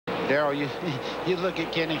Darrell, you look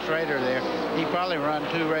at Kenny Schrader there. He probably run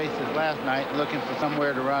 2 races last night looking for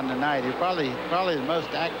somewhere to run tonight. He's probably the most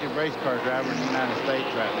active race car driver in the United States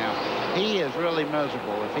right now. He is really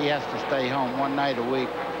miserable if he has to stay home 1 night a week.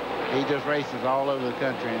 He just races all over the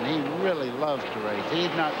country, and he really loves to race.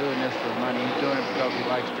 He's not doing this for money. He's doing it because he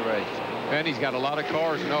likes to race. And he's got a lot of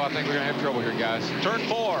cars. No, I think we're going to have trouble here, guys. Turn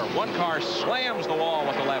 4. One car slams the wall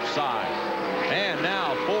with the left side. And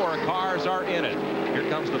now 4 cars are in it. Here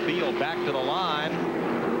comes the field back to the line.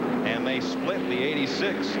 And they split the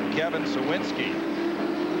 86, Kevin Cywinski.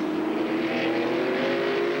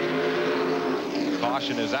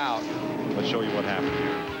 Caution is out. Let's show you what happened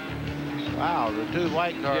here. Wow, the 2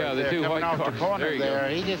 white cars the 2 coming white off cars. the corner there.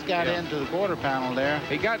 He just got into the quarter panel there.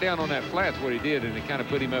 He got down on that flat's what he did, and it kind of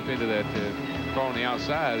put him up into that car on the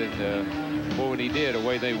outside. And boy, when he did,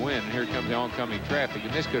 away they went. And here comes the oncoming traffic,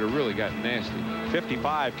 and this could have really gotten nasty.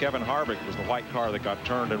 55, Kevin Harvick was the white car that got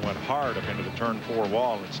turned and went hard up into the turn 4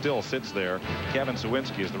 wall, and it still sits there. Kevin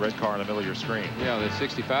Cywinski is the red car in the middle of your screen. Yeah, the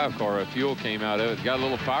 65 car, fuel came out of it. Got a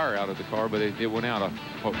little fire out of the car, but it went out.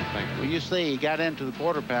 Well, you see, he got into the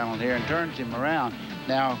quarter panel here and turns him around.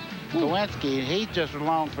 Now, Cywinski, he's just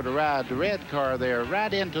along for the ride. The red car there,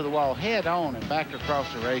 right into the wall, head on and back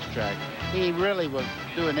across the racetrack. He really was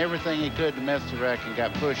doing everything he could to mess the wreck and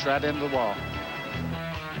got pushed right into the wall.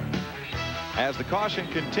 As the caution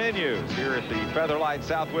continues here at the Featherlight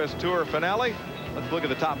Southwest Tour finale, let's look at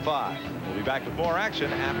the top 5. We'll be back with more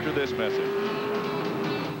action after this message.